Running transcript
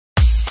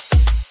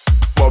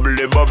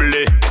Bubbly,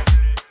 bubbly.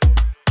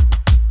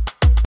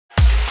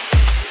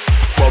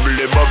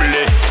 Bubbly,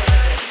 bubbly.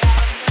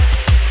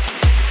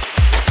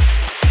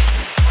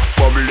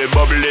 Bubbly,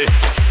 bubbly.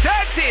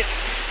 Set it.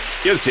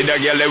 You see that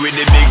girl with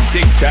the big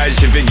tic tac,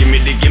 she fi gimme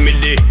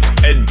the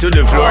head to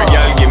the floor,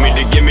 girl, gimme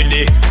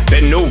the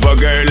bend over,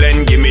 girl,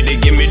 and gimme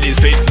the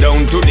spit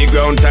down to the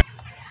ground.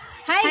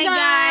 Hi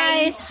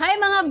guys! Hi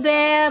mga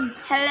beb!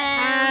 Hello!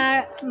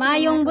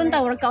 Mayong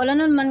buntaw, wag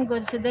kaulanon man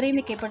good. So dari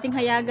mi kay perting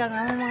hayaga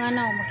nga mga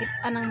naw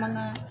makita ng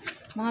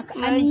mga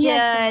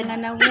kaanyat,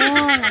 mga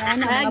nawong,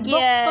 mga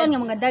bukton, nga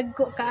mga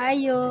dagko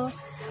kaayo.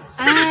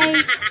 Ay,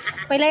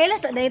 pailaila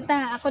sa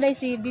data. Ako dai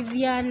si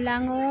Vivian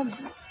Langob.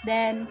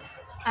 Then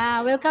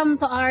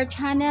welcome to our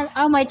channel.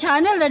 My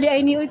channel na di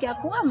ay niuy kay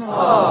ako mo.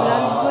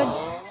 Vlog good.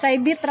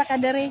 Saibit ra ka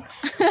dere.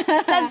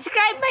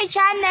 Subscribe my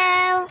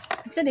channel.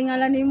 Sa di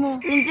ngalan nimo?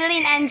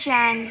 Rinzelin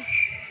Anchan.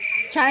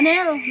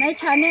 Channel, my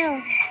channel.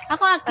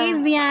 Ako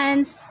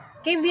Kavians.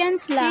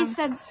 Kavians lang. Please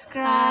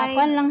subscribe.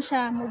 Kuan lang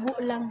siya, mubo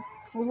lang.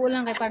 Mubo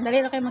lang kay para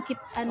dali ra kay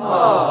makit-an.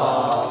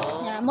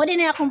 Yeah, mo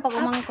din akong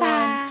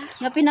pag-umangkon.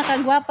 Nga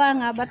pinakagwapa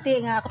nga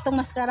bati nga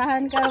katong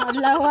maskarahan karong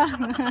adlaw.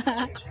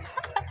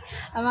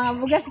 Ang mga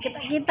bugas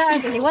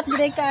kita-kita, liwat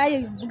gid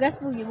kaayo, bugas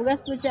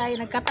po siya ay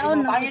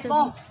nagkataon na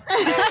po.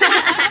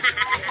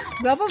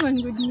 Gwapa man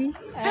good ni.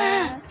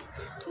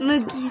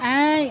 Mugi.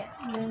 Ay,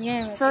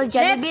 ganyan. So,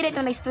 Jollibee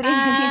ito na istorya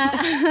niya.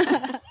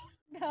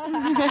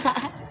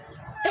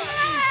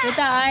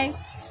 Ito ay,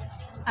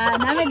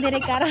 namin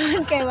dire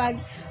karon kay wag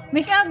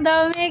make-up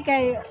daw mi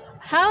kay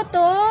how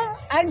to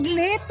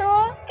ugly to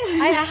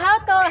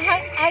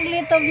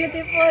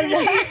beautiful.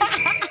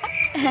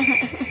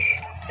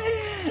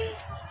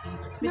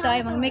 Ito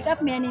ay mag-makeup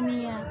mi ani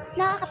niya.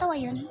 Nakakatawa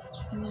yun.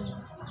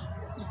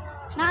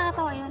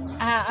 Nakakatawa yun.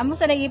 Amo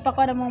sa lagi pa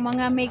ko na mong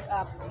mga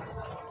makeup.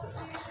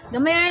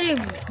 Gamay ay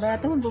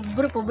barato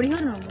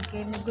pobrehon no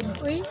kay good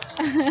oy.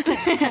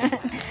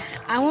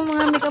 Amo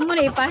mga makeup mo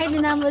na ipahid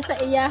din namo sa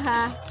iya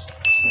ha.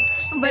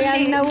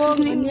 Bayang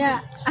nawong niya.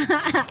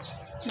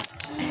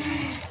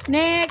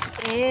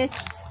 Next is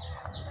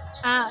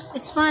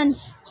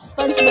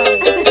SpongeBob.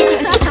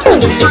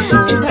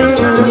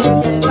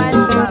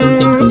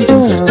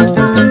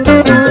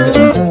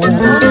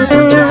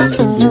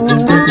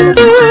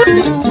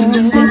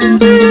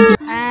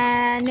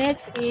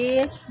 Next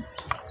is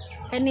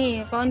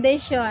kani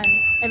foundation.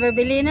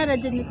 Everbelina ra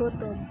jud mi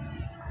kutob.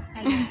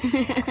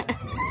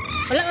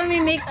 Wala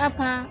kami makeup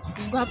ha.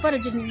 Gwapa ra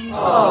jud mi.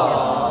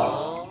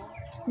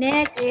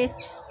 Next is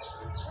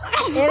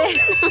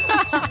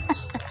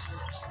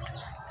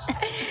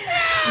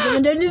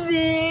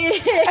Jollibee.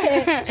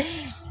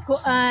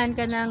 Kuan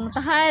kanang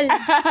tahal.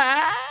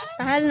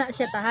 Tahal na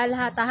siya, tahal.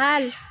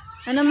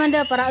 Ano man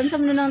daw para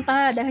unsam no nang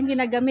tahal dahil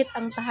ginagamit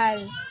ang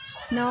tahal.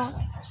 No.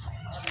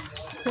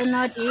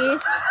 Sunod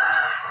is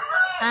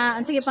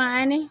sige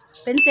pa ani?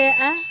 Pencil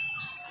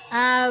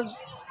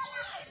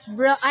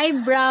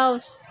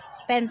eyebrows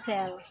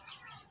pencil.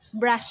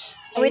 Brush.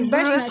 With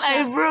brush na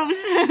siya.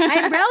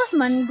 Eyebrows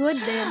man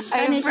good din.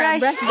 Kani siya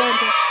brush din.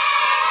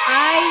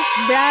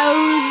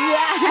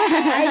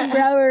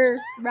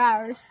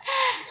 Eyebrows.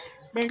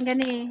 Then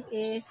kani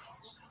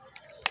is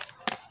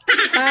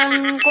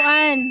pang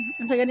kuan.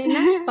 Ano sa gani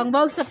na?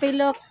 Pangbawag sa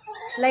pilok.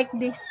 Like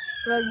this.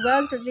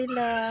 Pangbawag sa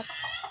pilok.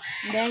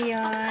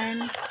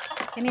 Dayon.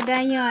 Kani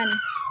dayon.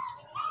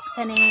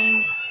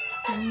 Kaning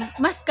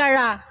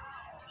mascara.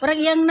 Parang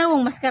iyang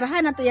nawong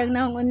maskarahan ato iyang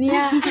nawong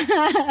unya.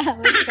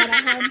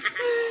 Maskarahan.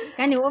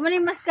 Kani wa man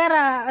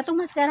maskara.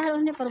 Atong maskarahan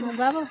unya para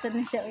mogaba sad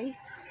ni siya oy.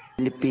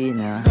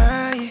 Pilipina.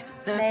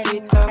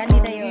 Then kani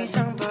dayon.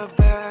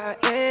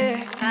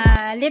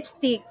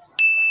 Lipstick.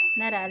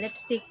 Nara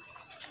lipstick.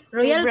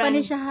 Royal pa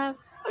ni siya ha.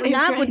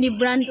 Una pud ni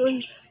brand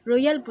oy.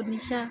 Royal pud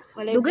ni siya.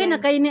 Dugay na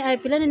kay ni ay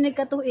pila na ni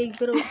katuig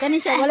pero kani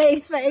siya wala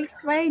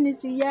expire ni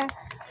siya.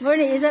 More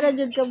ni isa ra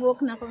jud ka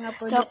buok na ko nga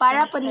po. So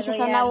para pud ni siya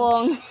sa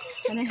nawong.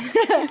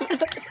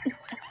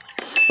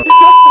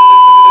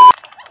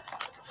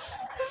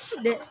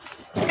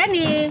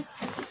 Kani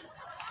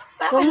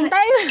kung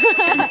tayo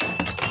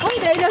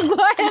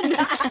nagbuhan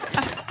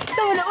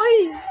so wala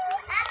uy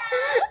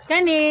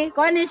kani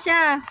kuha ni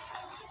siya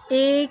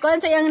kuha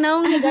sa iyang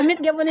naong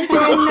gamit gapon ni sa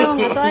iyang naong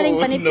ato aning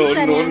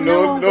panipisan iyang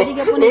naong pwede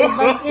gapon ni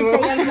bakit sa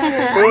iyang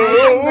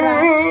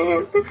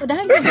naong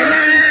udahan ka na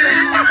yung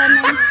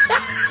tanong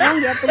yung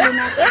gapon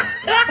natin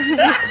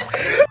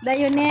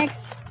dayo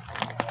next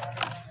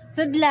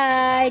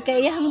sudlay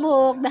kay iyang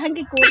buhok dahan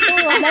kay kuto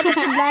dapat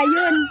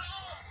sudlayon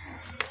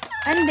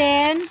and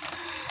then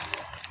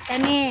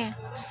kani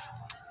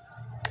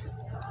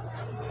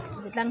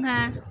wait lang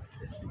ha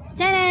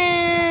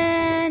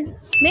chanan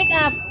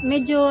makeup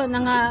medyo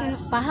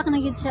pahak na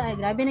gid siya ay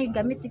grabe na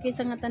gamit siya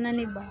kaysa nga tanan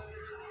ni ba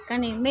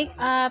kani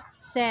makeup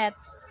set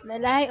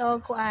lalay o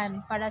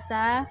kuan para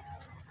sa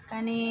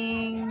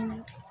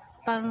kaning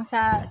pang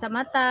sa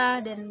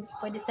mata then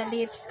pwede sa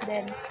lips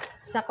then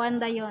sa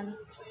kuan dayon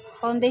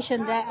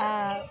foundation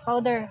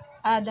powder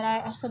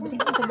dry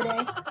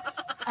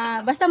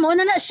basta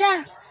mauna na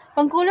siya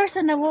pang color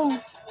sa nawong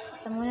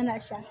basta mauna na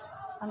siya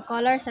Ang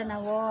color sa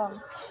nawong.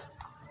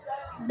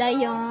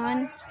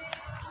 Dayon.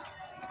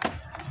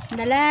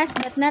 The last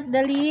but not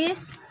the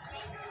least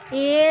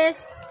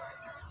is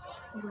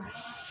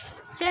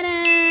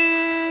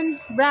Chanan!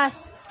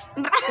 Brush.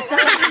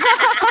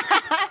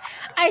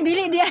 Ay,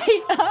 dili di ay.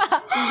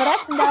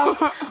 Brush daw.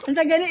 Ang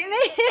sa gani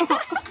ni.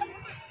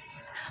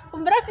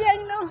 Brush yan,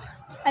 no?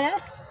 Ala?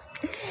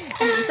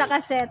 Isa ka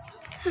set.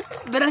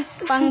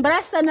 Brush. Pang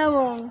brush sa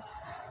nawong.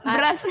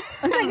 Brush.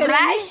 Ang sa gani?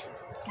 Brush.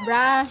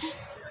 Brush.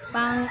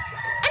 Pang...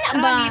 Ana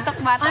ba? Ragitok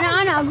bata.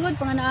 Ana-ana, agud.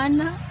 Pang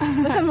ana-ana.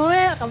 Basta mo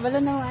kabalo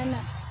ng ana.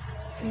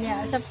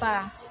 Yeah, isa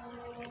pa.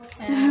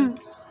 And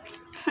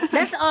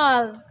that's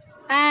all.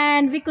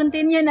 And we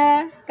continue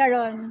na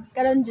karon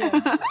June.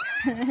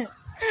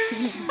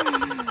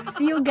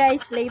 See you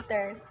guys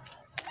later.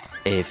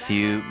 A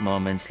few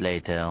moments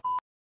later.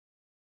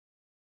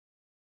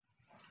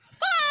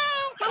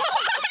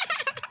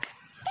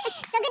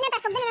 Sugdan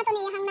na to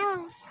ni ihang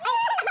naong.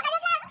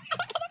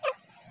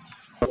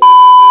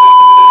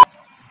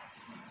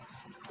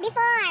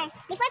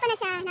 Before pa na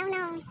siya,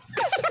 naong.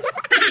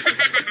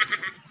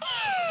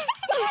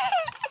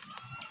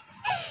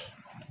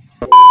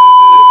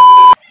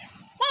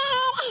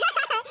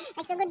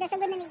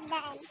 Sugod na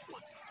migdaan.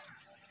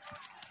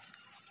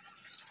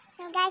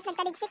 So guys,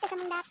 nagtaligsik ka sa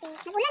mong dati.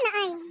 Nag-ulan na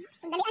ay.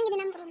 Dalian yun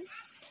ang room.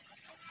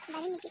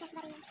 Dali ni Pikas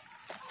Barrio.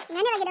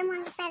 Nga na lagi na mo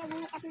ang style ng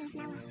makeup ni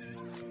Nawa.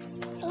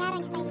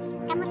 Iyarang style.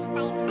 Kamot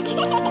style.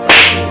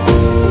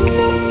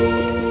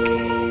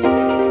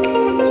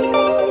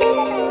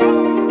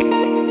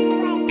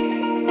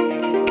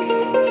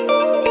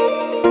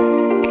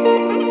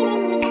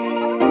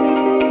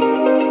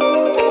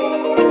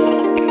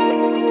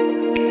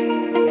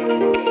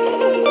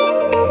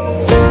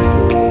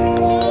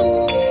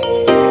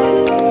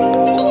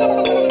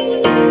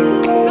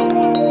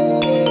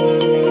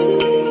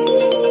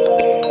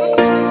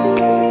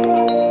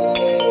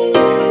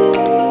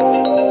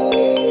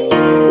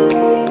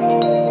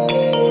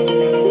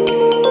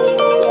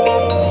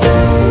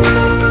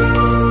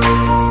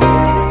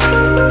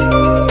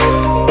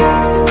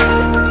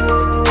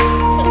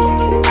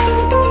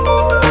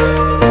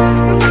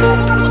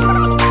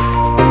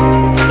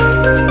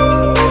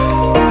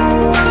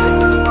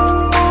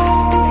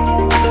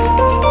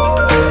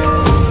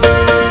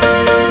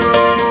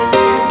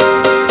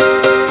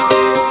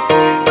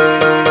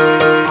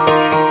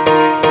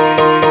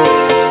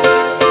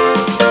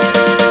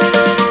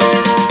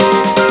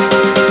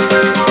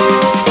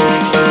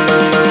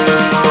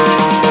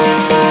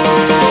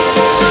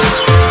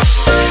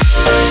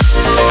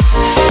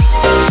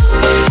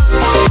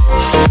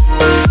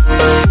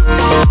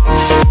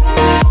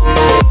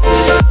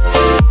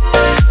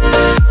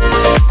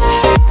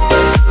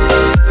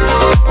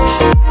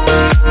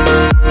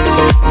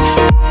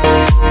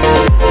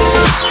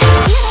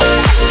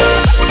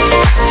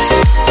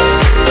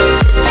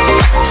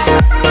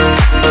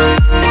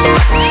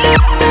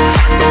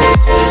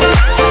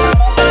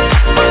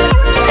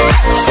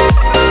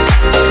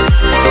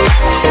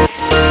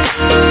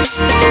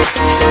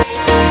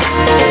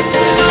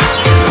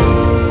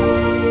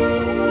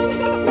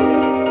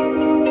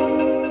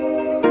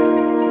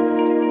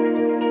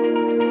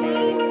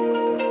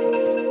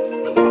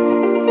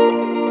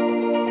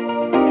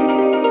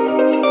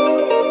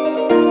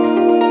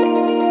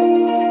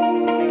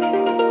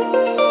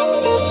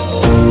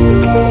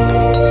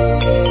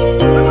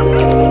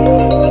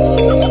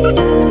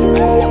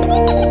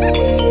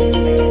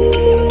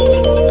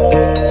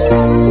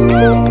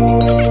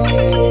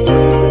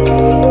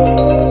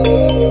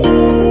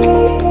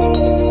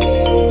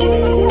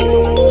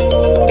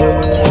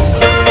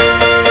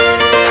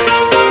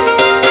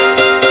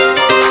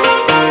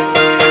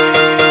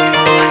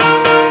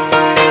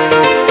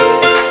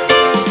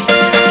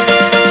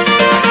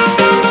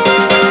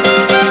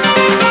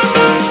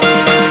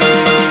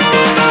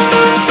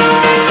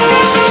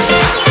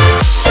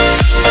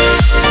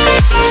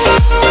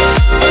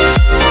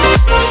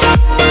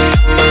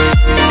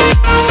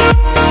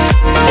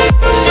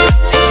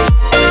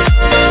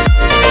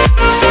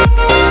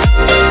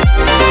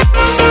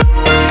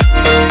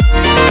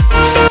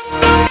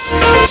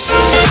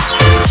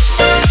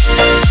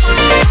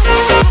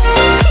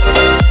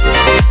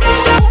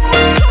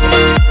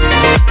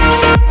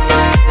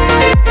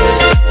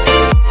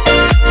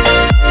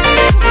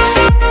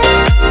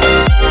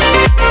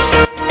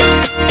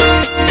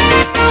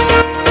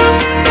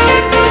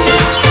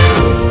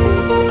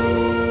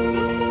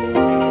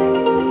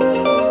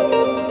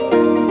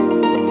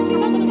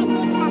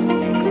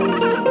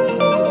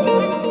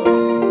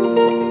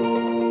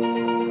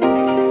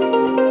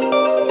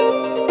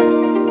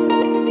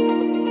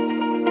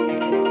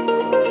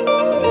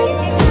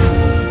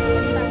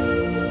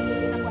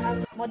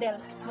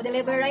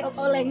 Delivery of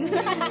Oleng.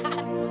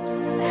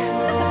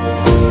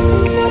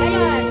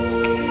 Ayun.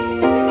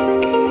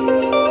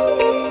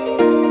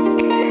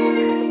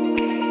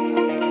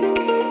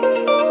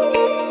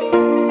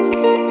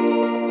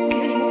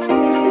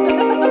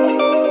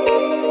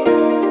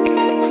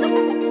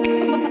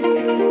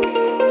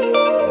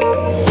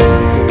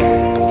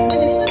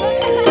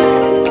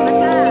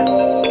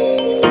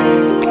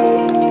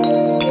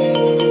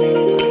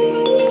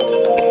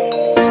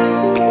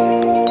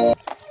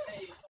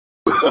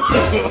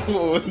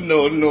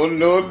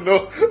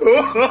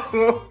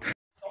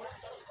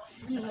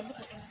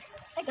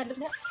 Ay, gadot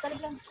na. Salib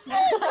lang.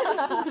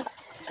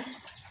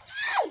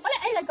 Wala,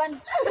 ay, lagkuhan.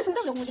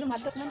 Sa lang mo din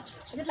madok man.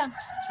 Gadot lang.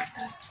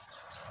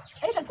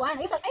 Ay, sagkuhan.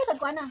 Ay,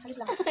 sagkuhan na. Salib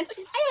lang.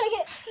 Ay, lagi.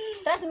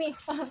 Trust me.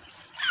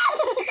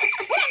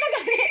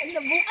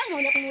 Nabukan mo,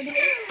 natin mo din.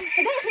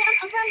 Nagayas niya,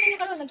 ang friend niya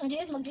karon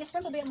nag-GS, mag-GS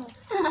friend, pabayaan mo.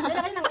 Dala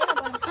kayo nang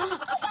ayun.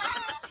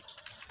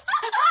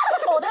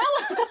 Oh, daw.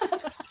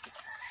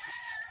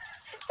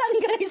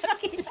 Tanggray sa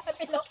kila,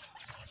 pilo.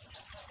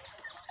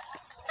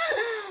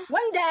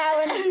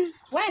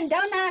 One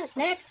down na.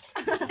 Next.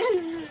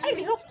 Ay,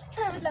 bihok.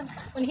 Lang.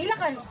 Unhila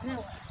ka. No.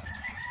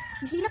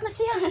 Hilak na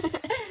siya.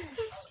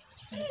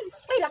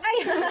 Ay, lakay.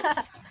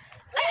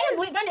 Ay,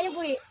 buhi. Gana, yung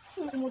buhi.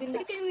 Sumudin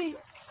na.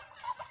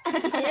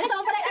 Ayan, ito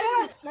pala.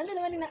 Ano? Nandun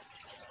naman din na.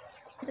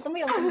 Ito,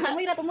 tumoy.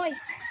 Tumoy.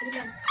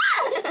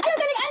 Ayun,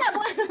 galing anak.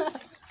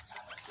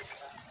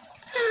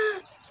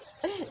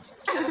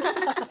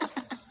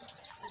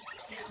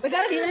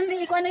 Bagara, di na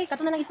lang ikuha na.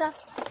 Kato na lang isa.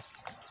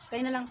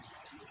 Kaya na lang.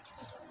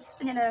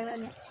 Kanya na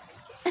lang.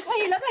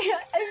 Ay, lakay.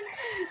 Ay,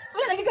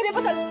 wala, lagi ka niya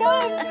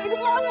pasaltan. Ay,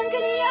 lumawangan ka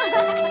niya.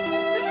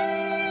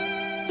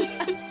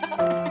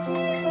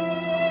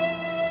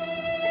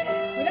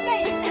 Wala ka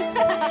eh.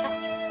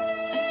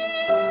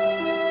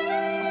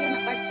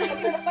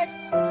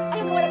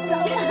 Ay, wala ko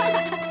lang.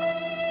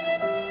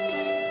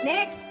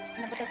 Next.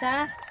 Napunta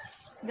sa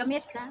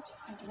gamit sa.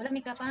 Wala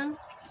may ka pang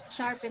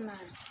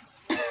sharpener.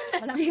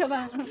 Wala may ka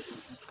pang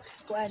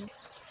kuan.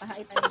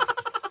 Pahaitan.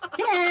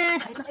 Tiyan!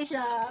 Hait na kayo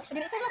siya.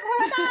 Pagkita siya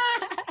pumunta.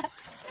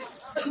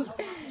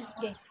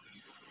 Okay.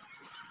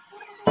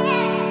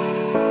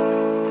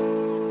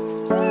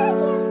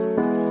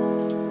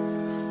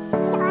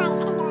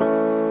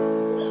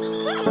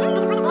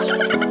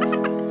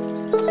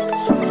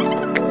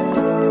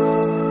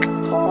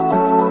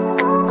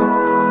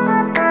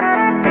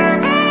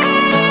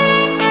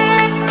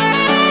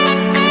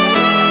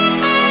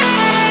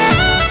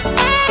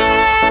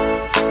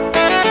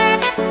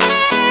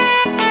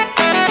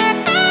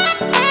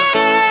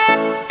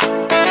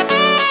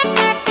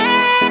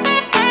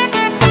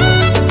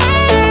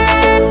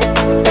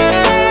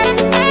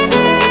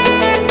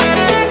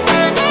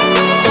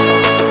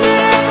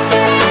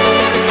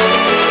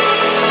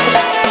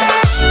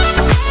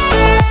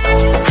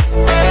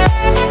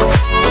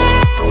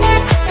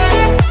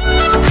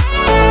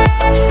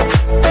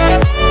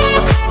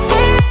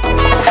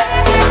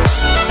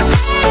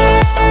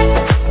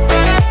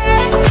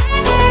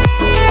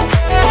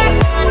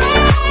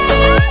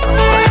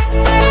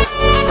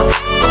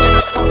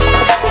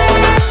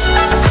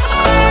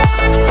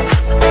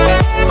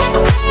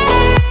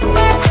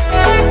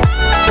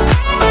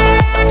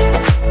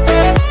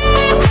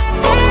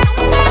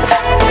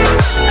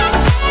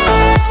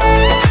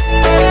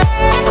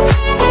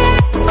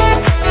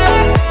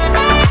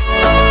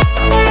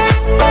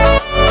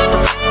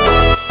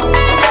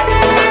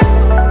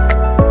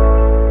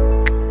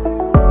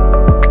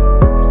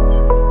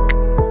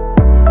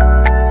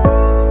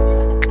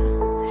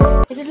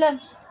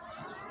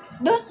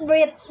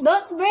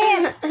 Don't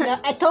breathe.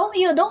 I told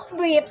you, don't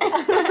breathe.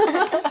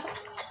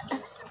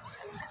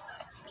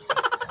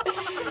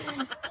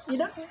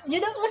 You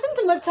don't listen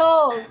to my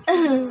talk.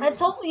 I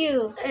told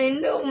you. Ay,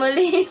 no,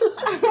 mali.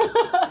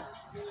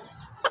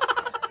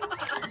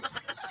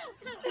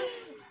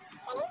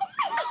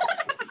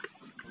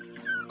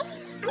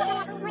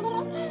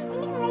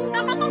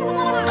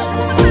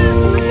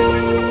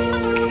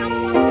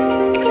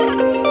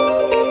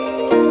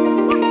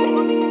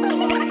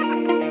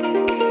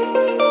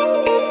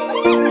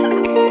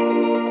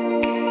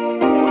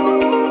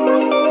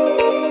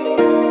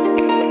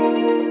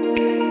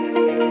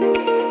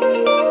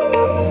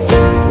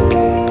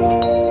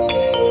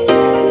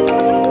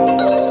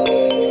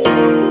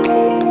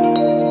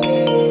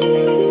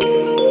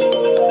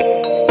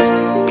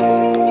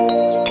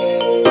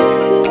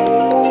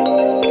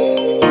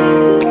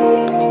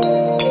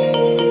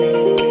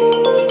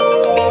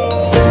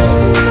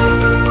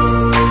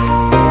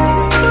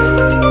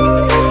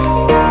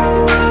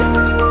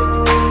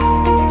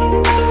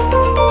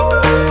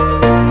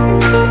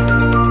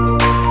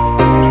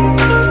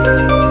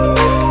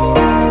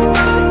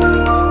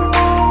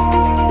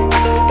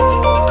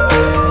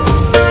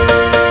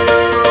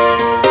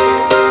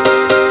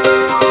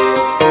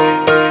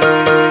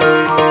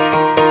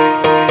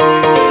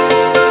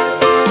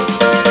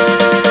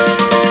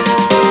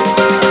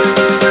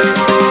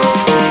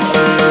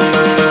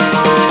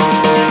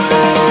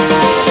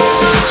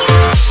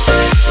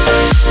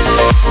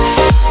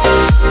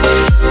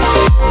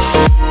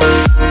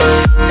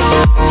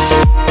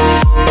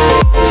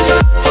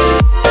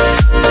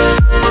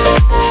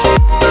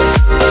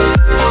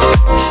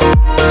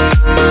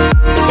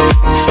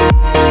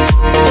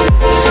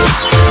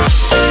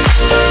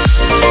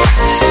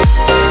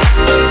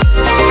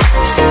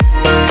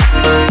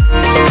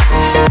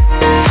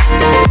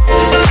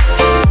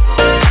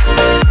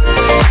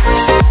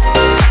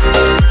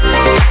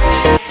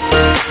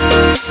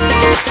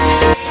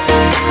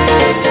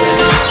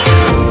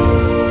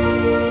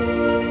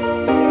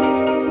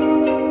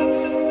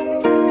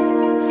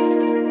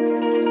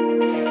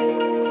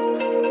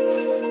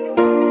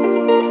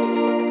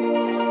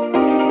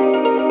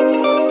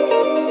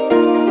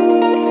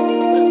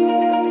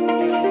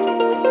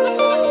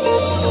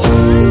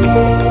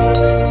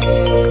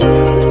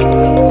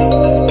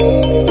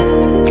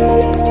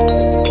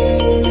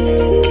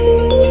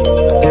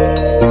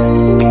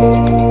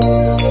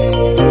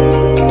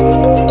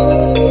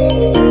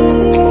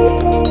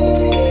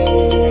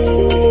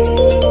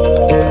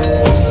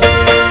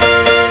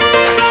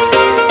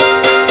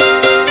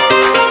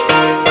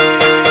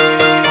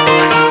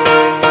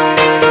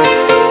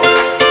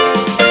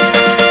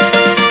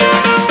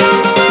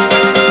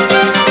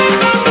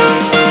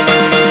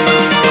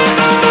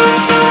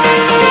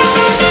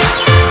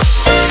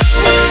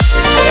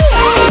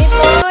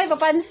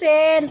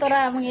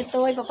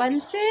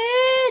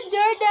 it,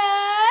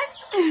 Jordan.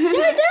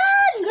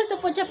 Jordan! Gusto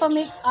po siya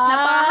pa-make up.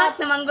 Napakahat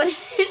naman ko.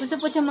 Gusto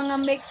po siya mga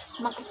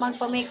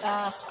magpa-make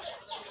up.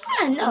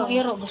 Ano? Ang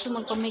iro, gusto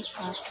magpa-make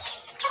up.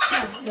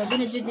 Gabi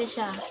na Judy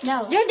siya.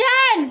 No.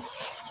 Jordan!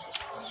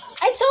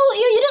 I told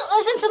you, you don't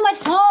listen to my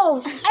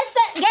tone. I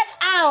said, get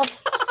out.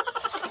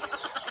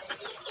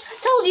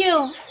 Told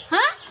you.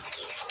 Huh?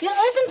 You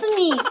don't listen to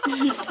me.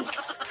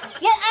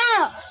 Get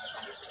out.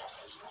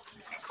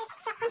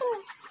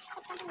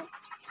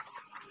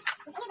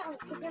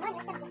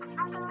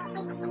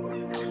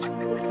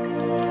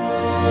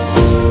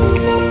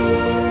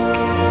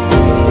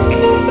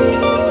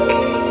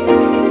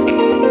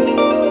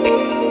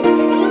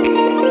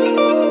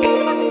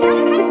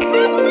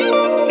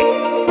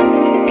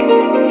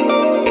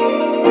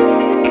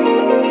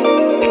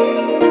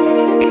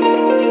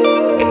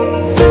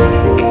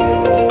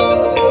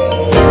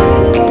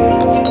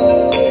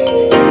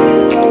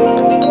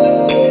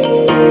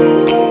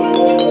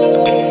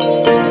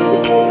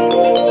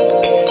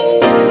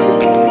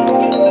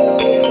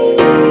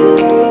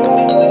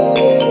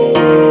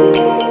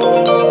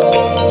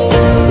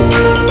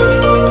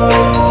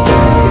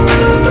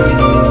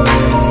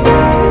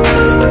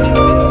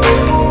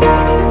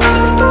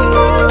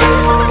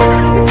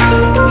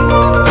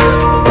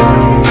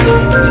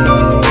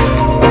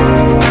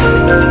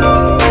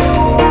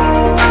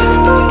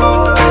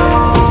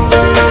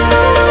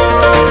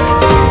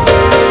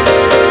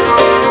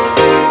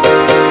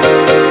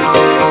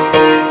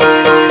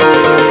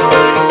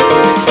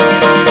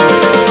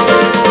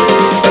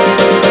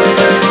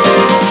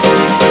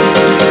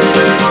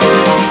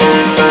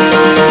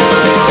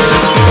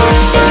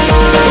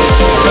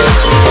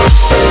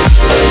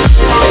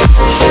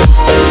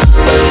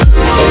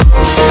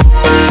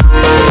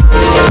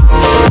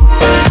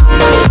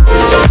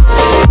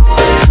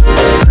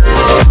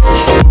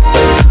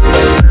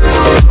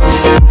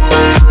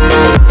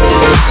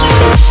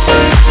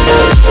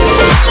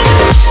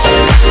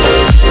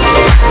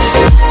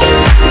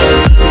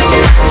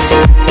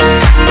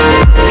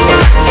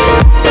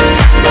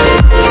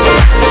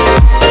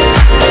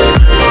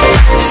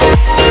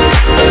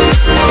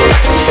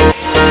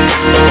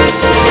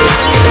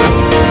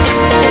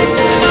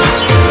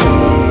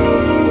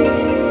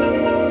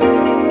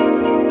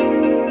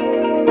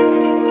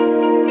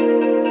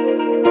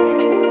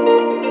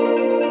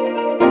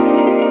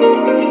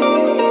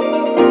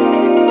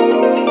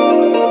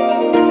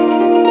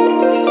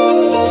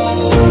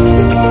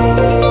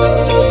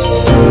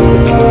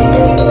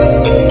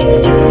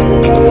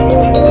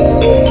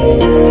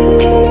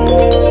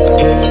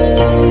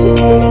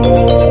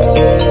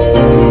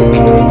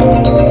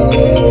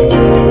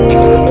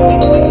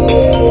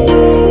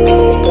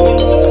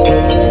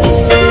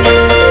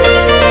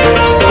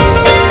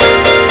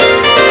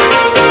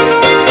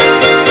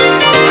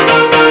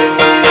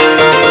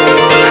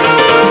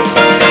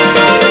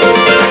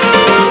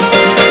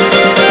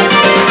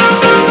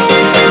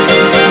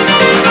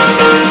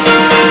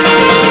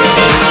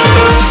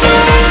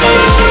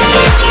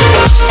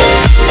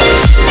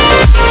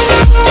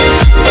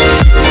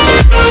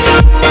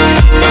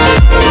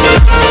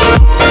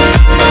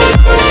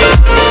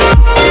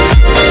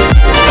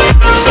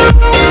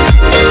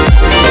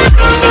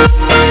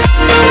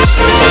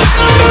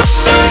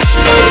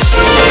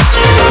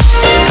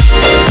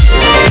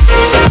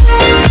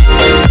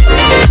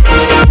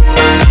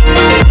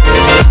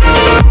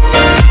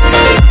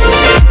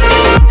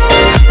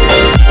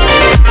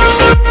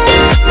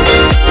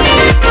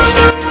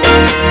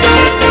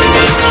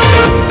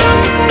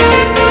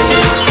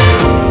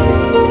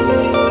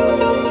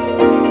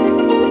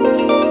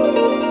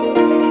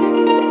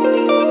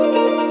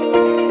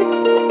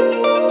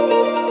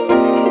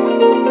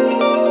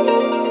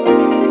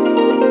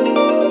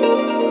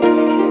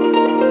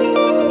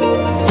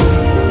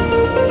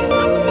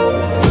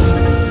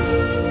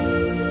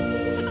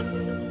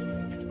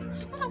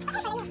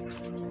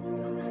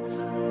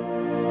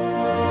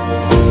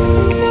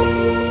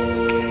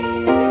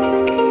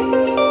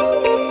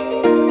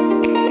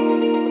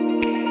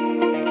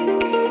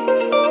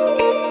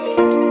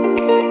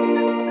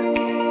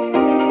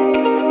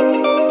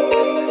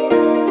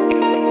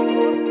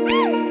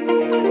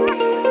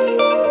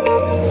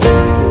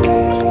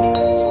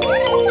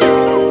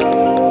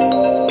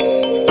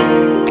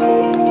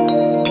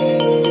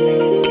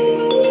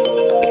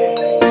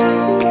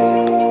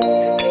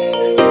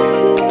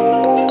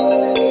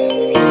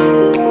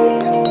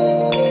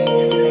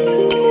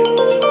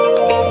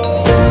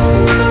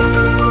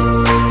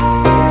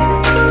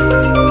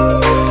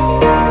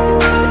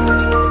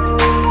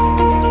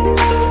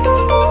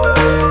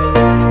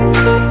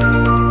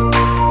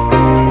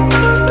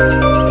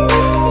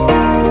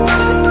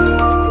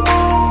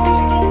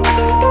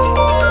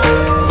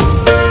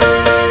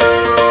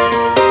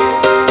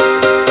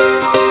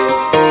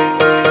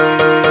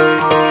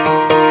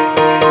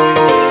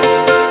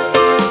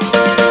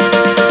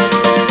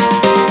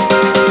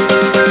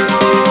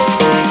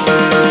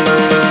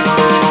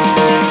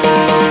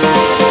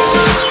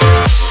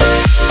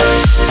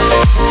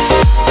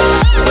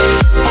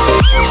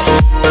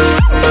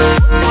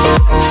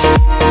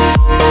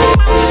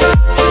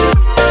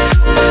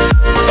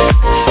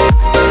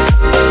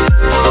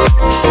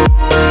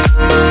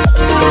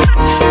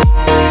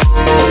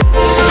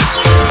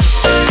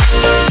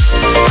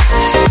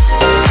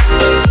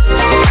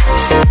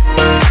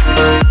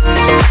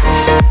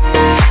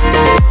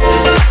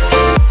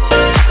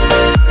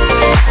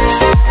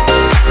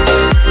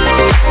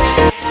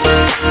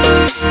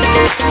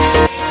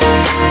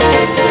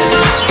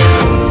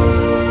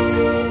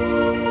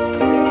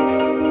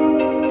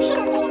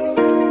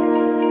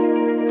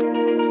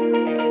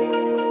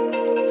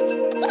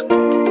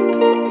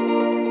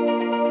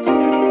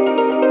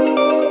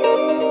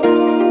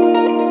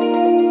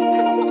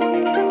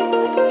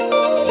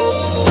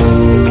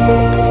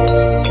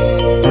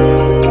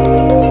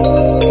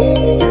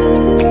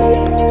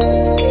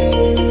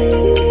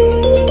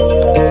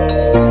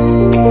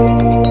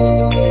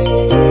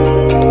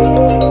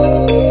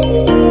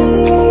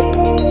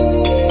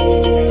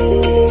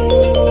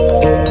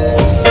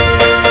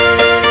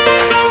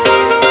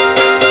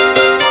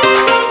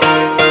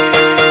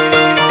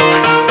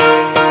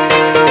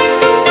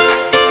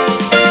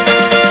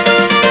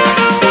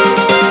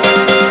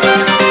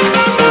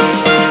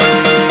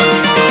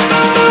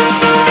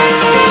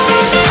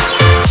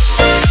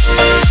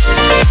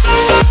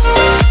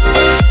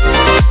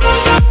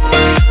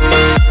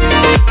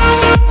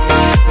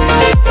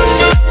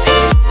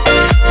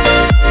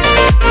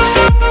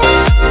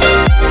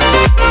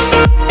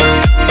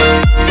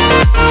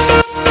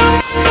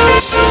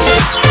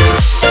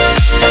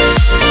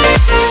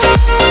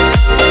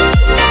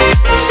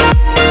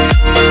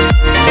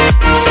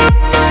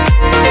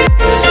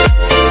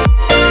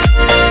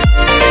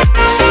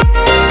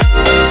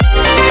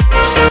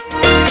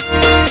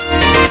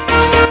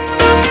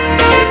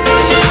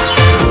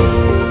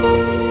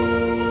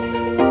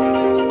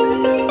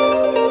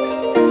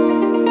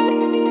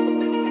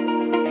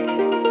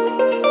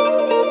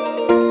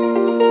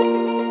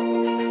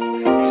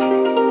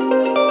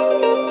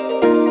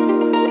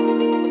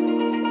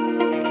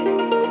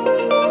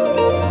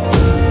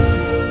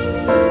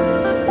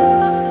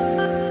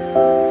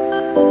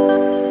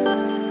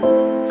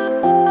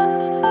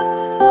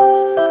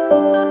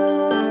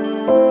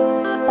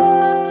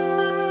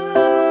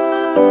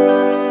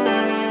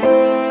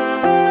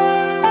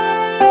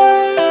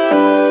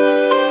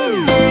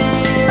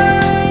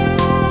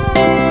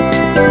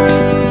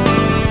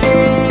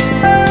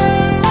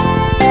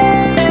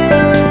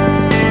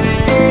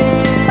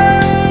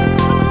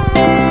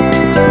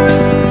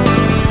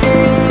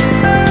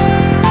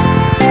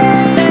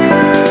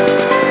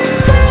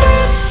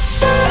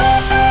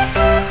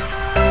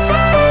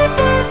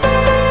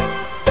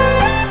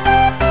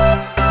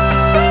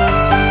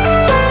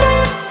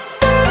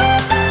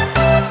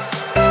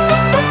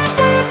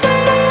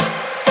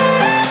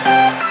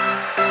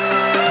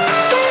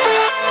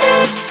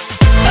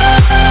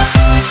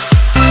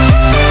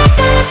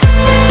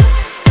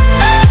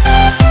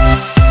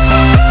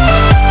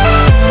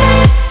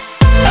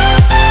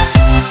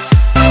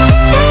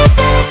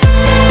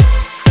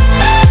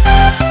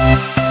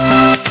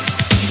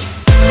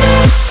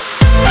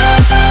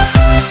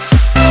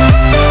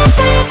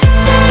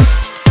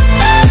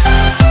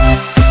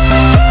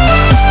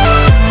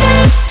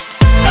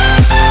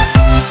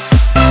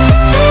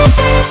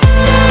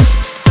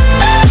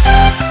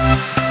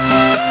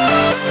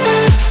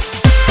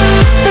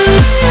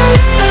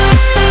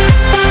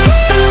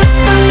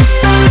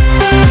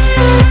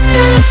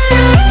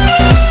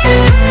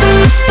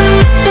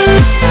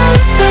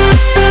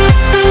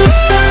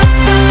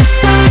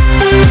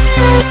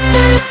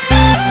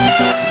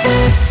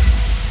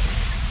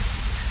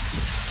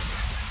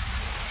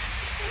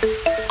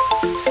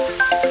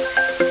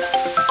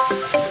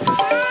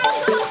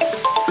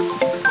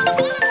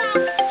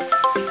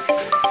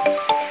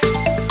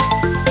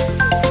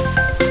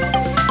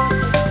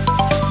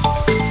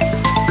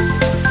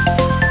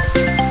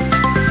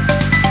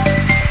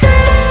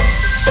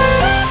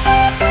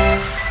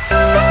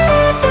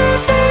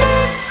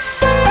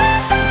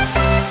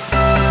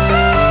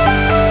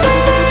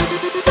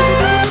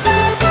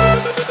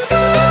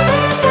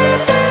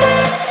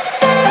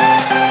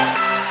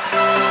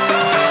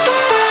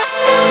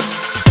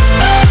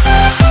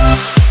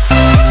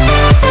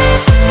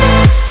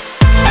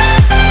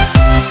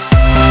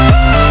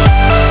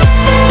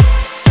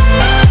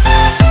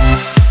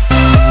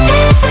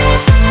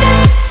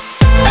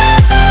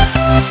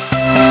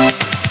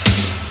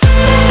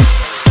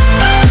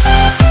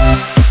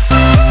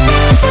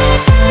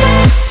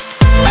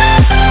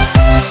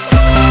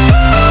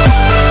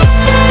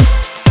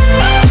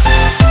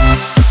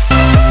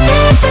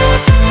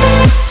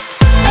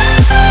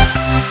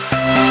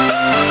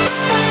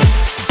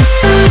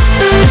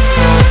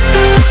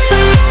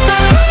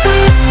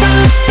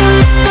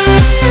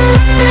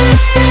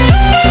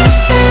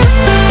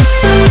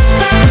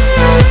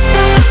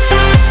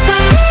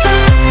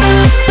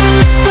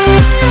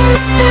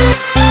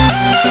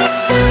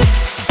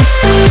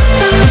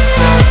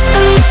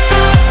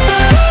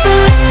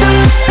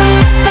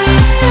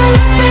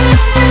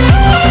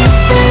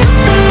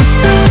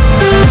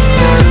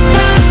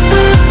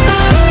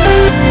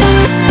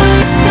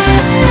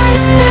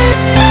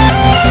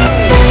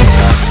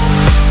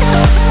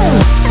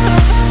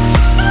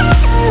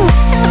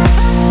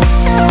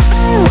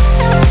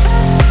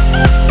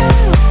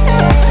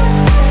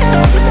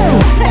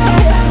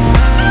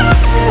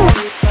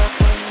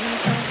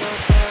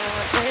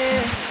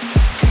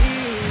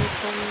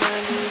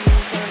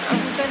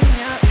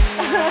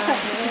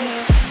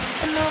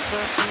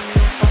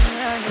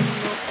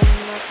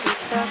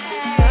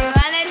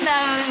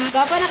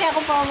 pa na kaya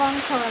ko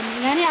pamangkon.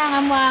 Ngani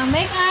ang amang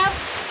makeup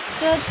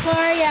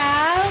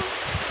tutorial.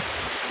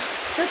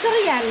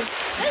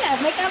 Ay,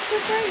 makeup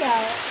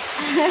tutorial.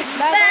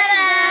 Bye-bye.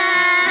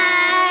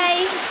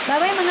 Bye!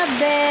 Bye-bye mga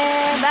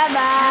beb.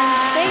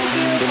 Bye-bye! Thank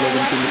you for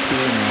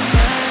watching.